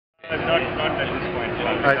Not at this point.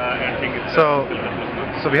 I think it's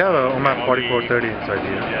so we have a OMAP 4430 inside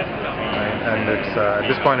here, and it's at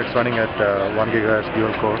this point it's running at 1 GHz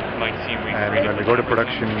dual core, and when we go to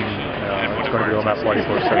production it's going to be OMAP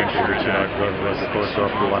 4470, which goes of course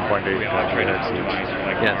up to 1.8 GHz each.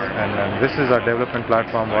 Yes. And this is our development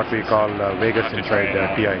platform, what we call Vegas inside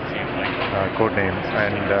TI code name,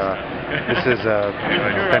 and this is a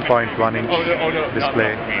 10.1-inch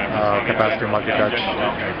display, capacitive multi-touch,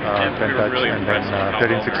 10 touch, and then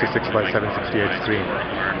 1366 by 768 screen.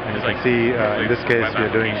 And you can see in this case we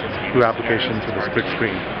are doing two applications with a split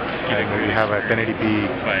screen. And we have a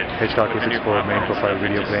 1080p H.264 main profile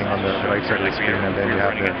video playing on the right side of the screen, and then we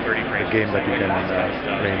have the game that you can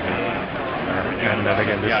play in. And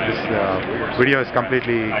again, this video is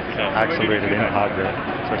completely accelerated in hardware,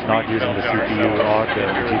 so it's not using the CPU or the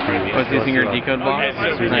GPU. Oh, it's using your decode box?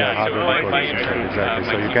 It's using a hardware decoding inside, exactly.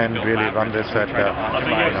 So you can really run this at a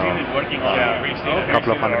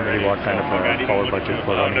couple of 100 milliwatt kind of a power budget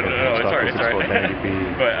for running a H.264 1080p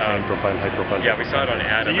main profile, high profile. Yeah, we saw it on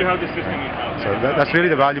ad. So you have the system. So that's really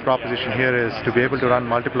the value proposition here, is to be able to run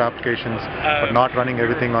multiple applications, but not running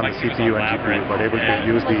everything on the CPU and GPU, but able to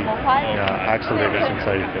use the accelerators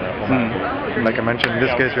inside OMAP. Like I mentioned, in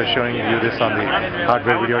this case we're showing you this on the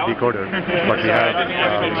hardware video decoder, but we have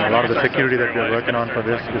a lot of the security that we're working on for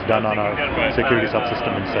this is done on our security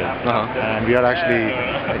subsystem inside. And we are actually,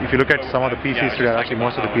 if you look at some of the PCs today, actually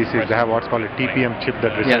most of the PCs, they have what's called a TPM chip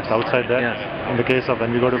that resides outside there. In the case of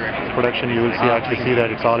when we go to production, you will actually see that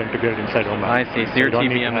it's all integrated inside OMAP. I see. So your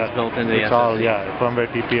TPM is built into the SoC. It's all, firmware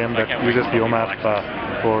TPM that uses the OMAP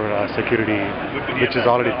for security, which is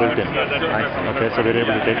already built in. Okay, so we're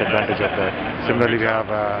able to take advantage of that. Similarly, we have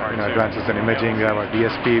advances in imaging. We have a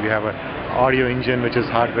DSP. We have an audio engine, which is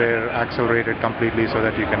hardware accelerated completely, so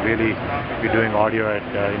that you can really be doing audio at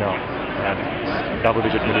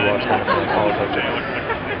double-digit milliwatts kind of power budget.